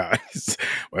talking about?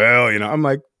 Well, I'm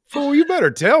like, fool, you better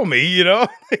tell me,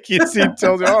 like he tells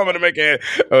me, oh, I'm going to make a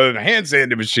hand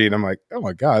sanding machine. I'm like, oh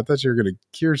my God, I thought you were going to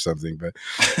cure something. But,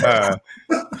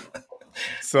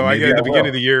 so I maybe get at I the beginning will.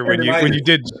 of the year Or when you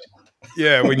did,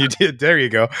 yeah, when you did, there you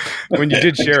go. When you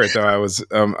did share it though, I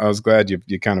was glad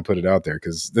you kind of put it out there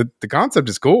because the concept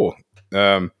is cool.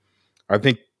 I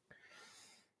think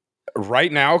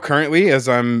right now, currently, as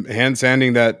I'm hand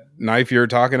sanding that knife you're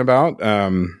talking about,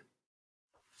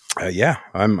 yeah,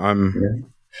 I'm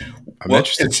Well,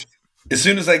 interested. it's as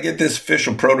soon as I get this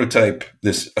official prototype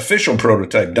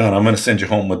done, I'm going to send you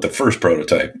home with the first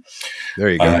prototype. There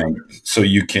you go. So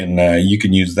you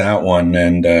can use that one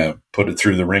and put it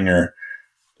through the ringer,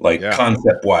 like Yeah,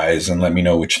 concept wise, and let me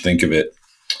know what you think of it.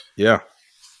 yeah.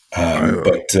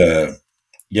 But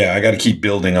yeah, I got to keep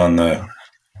building and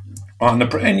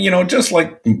just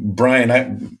like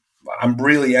Brian, I'm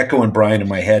really echoing Brian in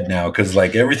my head now because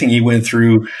like everything he went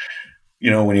through,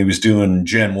 when he was doing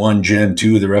Gen 1, Gen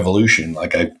 2 of the Revolution,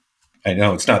 like I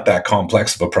know it's not that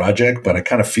complex of a project, but I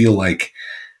kind of feel like,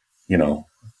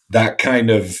 that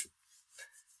kind of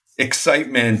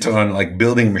excitement on like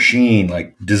building a machine,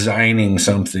 like designing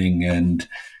something, and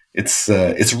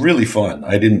it's really fun.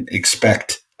 I didn't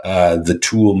expect the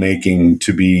tool making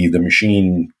to be the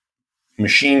machine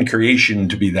creation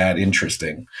to be that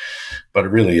interesting, but it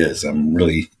really is. I'm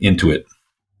really into it.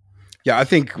 Yeah, I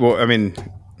think. Well, I mean,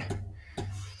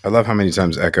 I love how many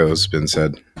times echo's been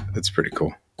said. It's pretty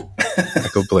cool.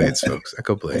 Echo blades, folks.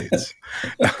 Echo blades.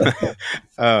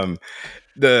 um,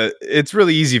 it's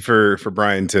really easy for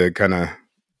Brian to kind of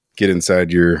get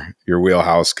inside your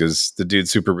wheelhouse because the dude's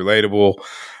super relatable.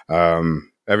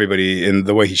 Everybody in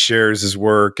the way he shares his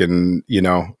work, and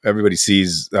everybody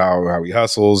sees how he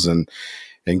hustles and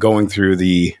going through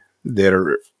the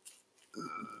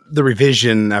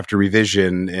revision after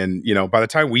revision, and by the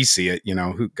time we see it,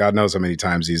 God knows how many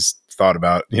times he's thought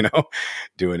about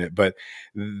doing it. But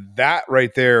that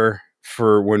right there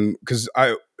for when, because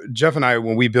Jeff and I,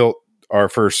 when we built our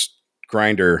first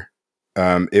grinder,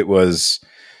 it was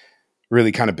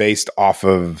really kind of based off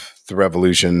of the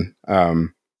Revolution.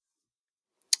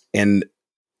 And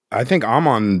I think I'm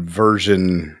on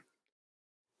version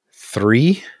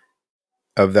 3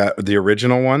 of the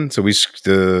original one. So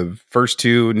the first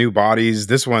 2 new bodies.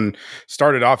 This one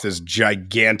started off this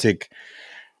gigantic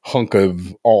hunk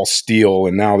of all steel,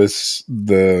 and now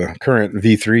the current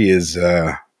V3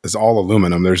 is all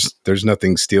aluminum. There's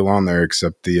nothing steel on there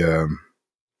except the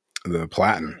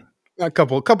platen. A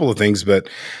couple of things, but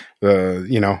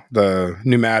the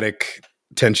pneumatic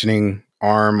tensioning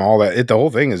arm, all that, the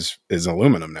whole thing is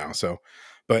aluminum now. So,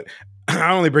 but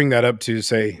I only bring that up to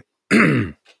say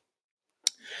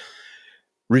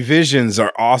revisions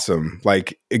are awesome.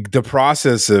 Like the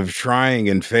process of trying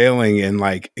and failing, and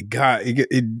like God,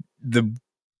 the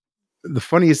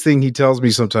funniest thing he tells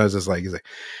me sometimes is like, he's like,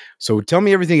 so tell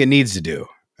me everything it needs to do.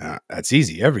 That's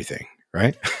easy, everything,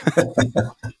 right?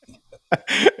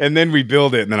 And then we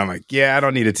build it, and then I'm like, yeah, I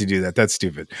don't need it to do that. That's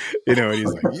stupid. And he's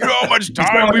like, how much You sound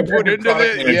time like we put every into product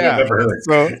this? manager I've Yeah. ever heard.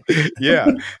 So yeah.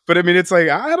 But I mean, it's like,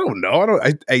 I don't know.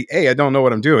 I don't know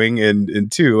what I'm doing. And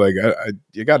 2, like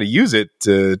you got to use it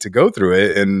to go through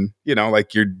it. And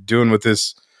like you're doing with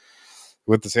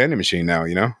the sanding machine now,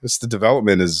 it's the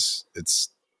development it's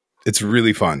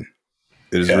really fun.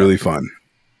 It is Yeah. really fun.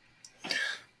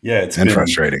 Yeah. And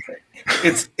frustrating.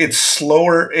 It's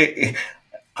slower.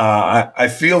 I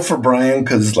feel for Brian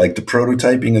because like the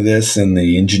prototyping of this and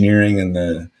the engineering and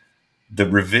the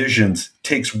revisions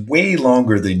takes way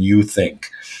longer than you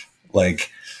think. Like,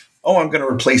 oh, I'm going to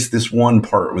replace this one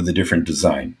part with a different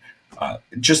design.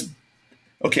 Just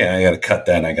okay. I got to cut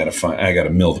that. And I got to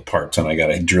mill the parts, and I got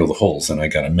to drill the holes, and I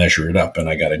got to measure it up, and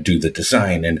I got to do the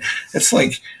design. And it's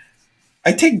like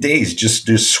I take days just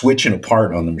switching a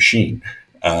part on the machine.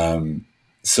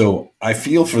 So I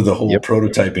feel for the whole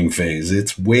prototyping phase.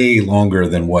 It's way longer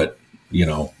than what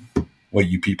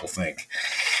you people think.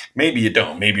 Maybe you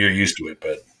don't. Maybe you're used to it,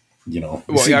 but you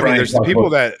Well, see yeah, I mean, Brian there's the talk people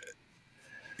about.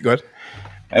 that go ahead.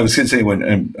 I was going to say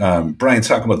when Brian's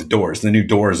talking about the new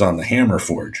doors on the Hammer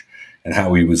Forge, and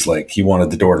how he was like he wanted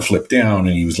the door to flip down,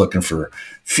 and he was looking for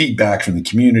feedback from the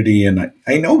community. And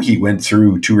I know he went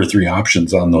through 2 or 3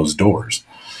 options on those doors.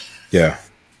 Yeah.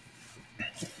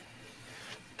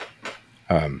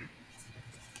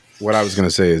 What I was going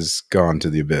to say is gone to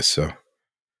the abyss. So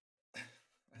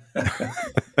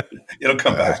It'll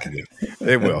come back.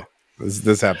 Absolutely. It will.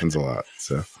 This happens a lot.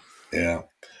 So Yeah.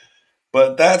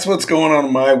 But that's what's going on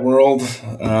in my world.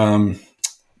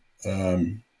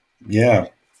 Yeah.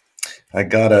 I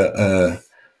got a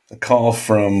call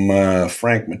from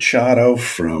Frank Machado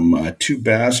from Two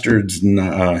Bastards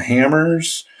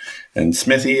Hammers and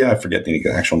Smithy. I forget the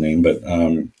actual name, but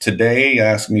today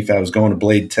asked me if I was going to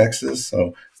Blade, Texas.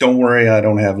 So don't worry, I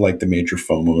don't have like the major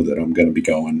FOMO that I'm going to be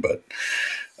going,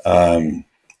 um,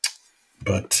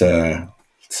 but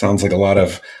sounds like a lot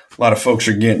of folks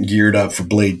are getting geared up for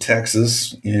Blade,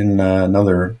 Texas in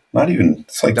another, not even,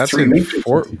 it's like that's 3 in weeks.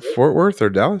 Fort Worth or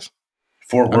Dallas?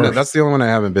 Fort Worth. That's the only one I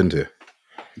haven't been to.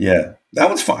 Yeah, that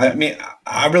was fun. I mean,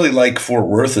 I really like Fort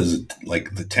Worth as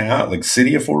like the town, like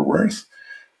city of Fort Worth.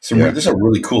 So there's a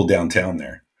really cool downtown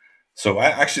there. So I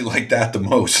actually like that the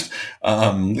most.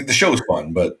 Like the show's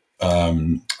fun, but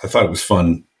I thought it was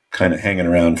fun kind of hanging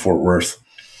around Fort Worth.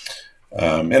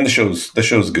 And the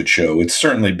show's a good show. It's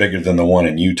certainly bigger than the one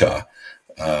in Utah.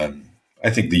 I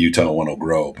think the Utah one will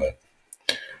grow, but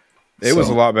it was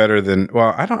a lot better than.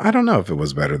 Well, I don't know if it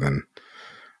was better than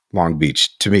Long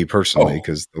Beach to me personally,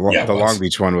 because the Long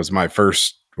Beach one was my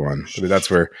first one. I mean,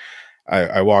 that's where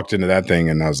I walked into that thing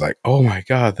and I was like, oh my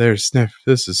God, this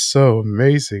is so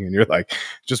amazing. And you're like,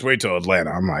 just wait till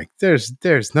Atlanta. I'm like,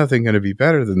 there's nothing going to be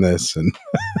better than this. And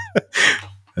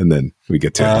and then we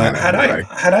get to Atlanta.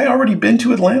 Had I already been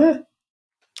to Atlanta?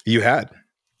 You had.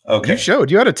 Okay.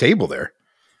 You had a table there.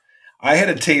 I had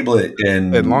a table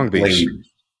in Long Beach.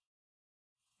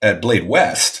 At Blade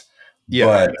West. Yeah.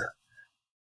 But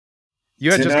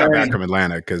you had just got back from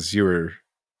Atlanta because you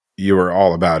were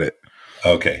all about it.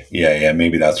 Okay. Yeah.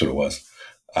 Maybe that's what it was.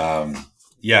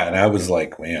 Yeah. And I was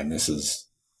like, man, this is,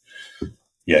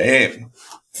 yeah. Hey,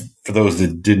 for those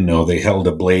that didn't know, they held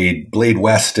a Blade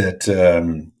West at,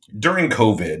 during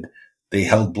COVID, they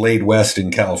held Blade West in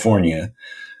California,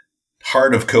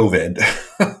 heart of COVID.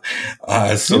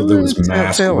 So there was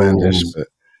mask rules.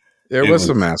 There was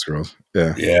some mask rules.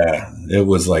 Yeah. Yeah. It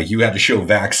was like you had to show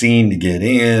vaccine to get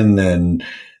in, and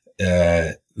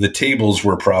the tables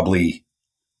were probably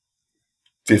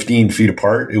 15 feet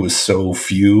apart. It was so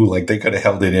few. Like they could have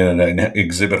held it in an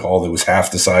exhibit hall that was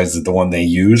half the size of the one they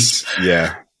used.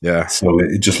 Yeah. Yeah. So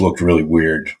it just looked really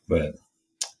weird, but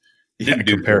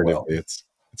comparatively, well. It's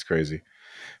crazy.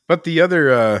 But the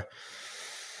other,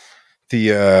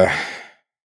 Utah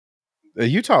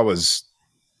was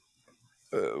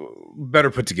better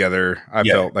put together. I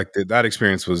felt like that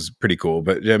experience was pretty cool,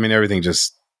 but I mean, everything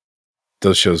just,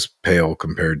 those shows pale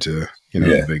compared to,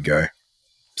 the big guy,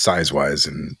 size wise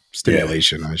and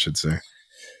stimulation, I should say.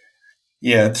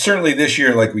 Yeah, certainly this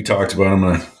year, like we talked about, I'm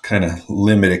going to kind of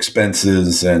limit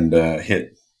expenses and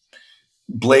hit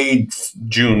Blade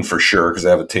June for sure, because I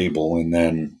have a table, and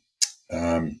then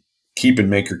keeping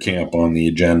Maker Camp on the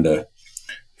agenda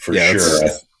for sure.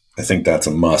 I think that's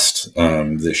a must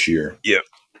this year. Yeah.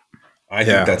 I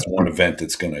think that's one event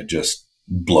that's going to just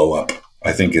blow up.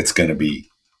 I think it's going to be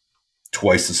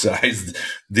twice the size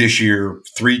this year,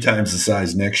 3 times the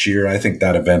size next year. I think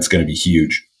that event's going to be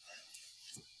huge.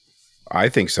 I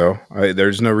think so.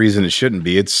 There's no reason it shouldn't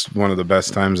be. It's one of the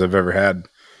best times I've ever had.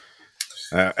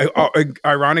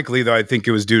 Ironically, though, I think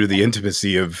it was due to the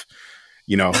intimacy of,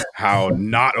 how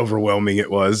not overwhelming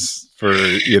it was for,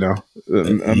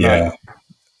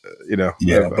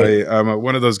 I'm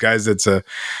one of those guys I'm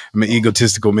an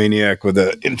egotistical maniac with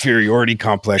an inferiority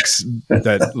complex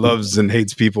that loves and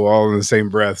hates people all in the same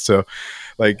breath. So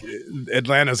like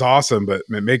Atlanta's awesome, but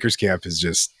Maker's Camp is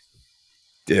just,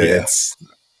 it's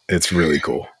really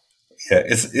cool. Yeah.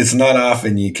 It's not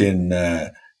often you can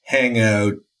hang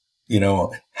out,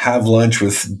 have lunch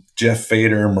with Jeff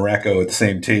Fader and Mareko at the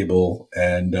same table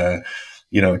and,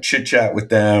 chit chat with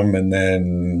them, and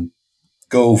then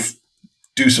go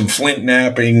do some flint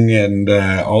napping and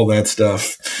all that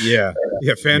stuff. Yeah.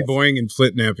 Fanboying and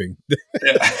flint napping.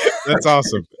 That's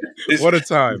awesome. What a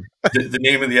time. The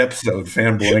name of the episode,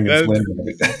 fanboying and flint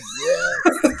napping.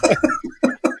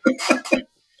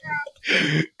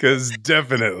 Because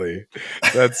definitely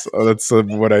that's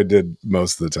what I did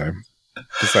most of the time,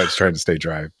 besides trying to stay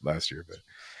dry last year. But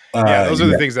those are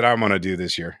the things that I want to do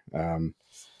this year.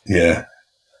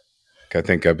 I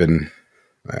think I've been,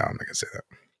 I'm not gonna say that.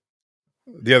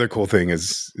 The other cool thing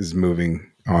is moving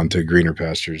on to greener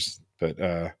pastures. But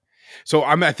so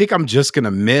I think I'm just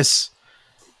gonna miss.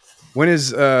 When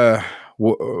is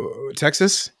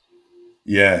Texas?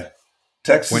 Yeah,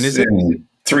 Texas. When is it?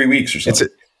 3 weeks or something.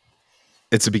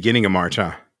 It's the beginning of March,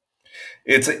 huh?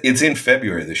 It's in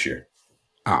February this year.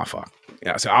 Oh, fuck.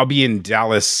 Yeah, so I'll be in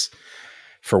Dallas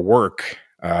for work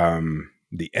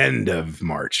the end of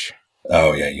March.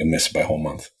 Oh yeah, you'll miss it by a whole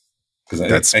month.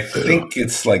 Because I think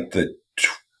it's like I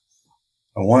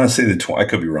want to say I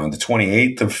could be wrong, the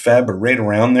 28th of Feb or right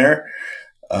around there.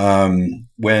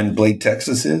 When Blade,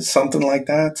 Texas is something like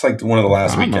that. It's like one of the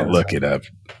last weekends. I'm gonna look it up.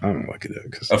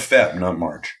 Of Feb, not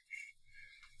March.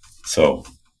 So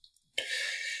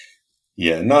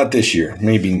yeah, not this year.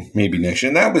 Maybe next year.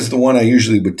 And that was the one I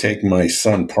usually would take my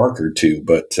son Parker to,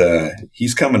 but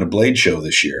he's coming to Blade Show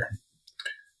this year.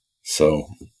 So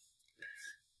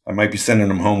I might be sending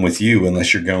him home with you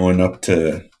unless you're going up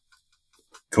to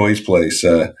Coy's place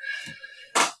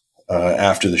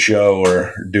after the show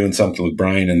or doing something with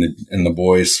Brian and the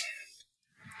boys.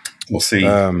 We'll see.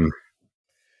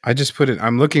 I just put it.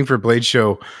 I'm looking for Blade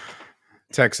Show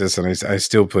Texas, and I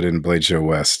still put in Blade Show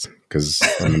West because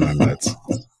I'm in my nuts.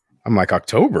 I'm like,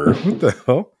 October? What the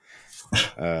hell?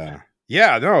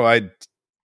 Yeah, no.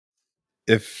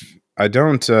 If I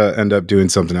don't end up doing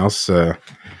something else,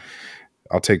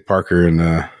 I'll take Parker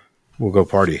and we'll go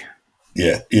party.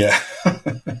 Yeah.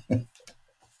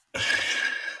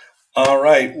 All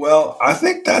right. Well, I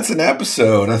think that's an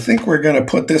episode. I think we're going to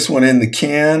put this one in the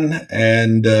can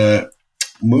and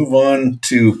move on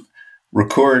to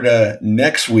record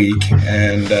next week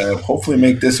and hopefully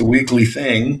make this a weekly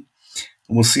thing.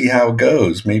 We'll see how it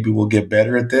goes. Maybe we'll get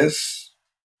better at this.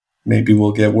 Maybe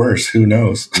we'll get worse. Who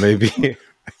knows? Maybe.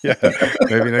 Yeah.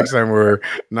 Maybe next time we're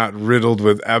not riddled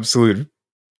with absolute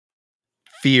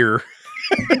fear.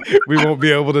 We won't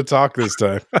be able to talk this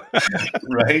time.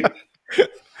 Right?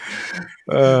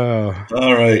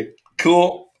 All right.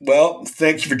 Cool. Well,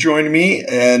 thank you for joining me.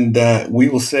 And we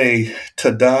will say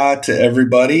ta-da to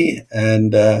everybody.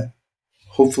 And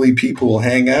hopefully people will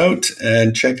hang out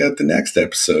and check out the next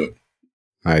episode.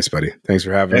 Nice, buddy. Thanks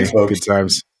for having me. Folks. Good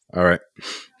times. All right.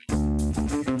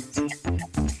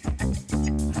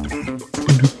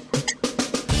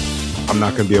 I'm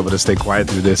not going to be able to stay quiet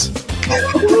through this.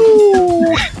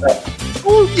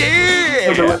 Oh,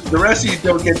 yeah. So the rest of you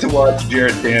don't get to watch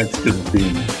Jared dance to the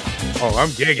theme. Oh, I'm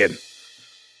gigging.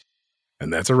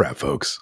 And that's a wrap, folks.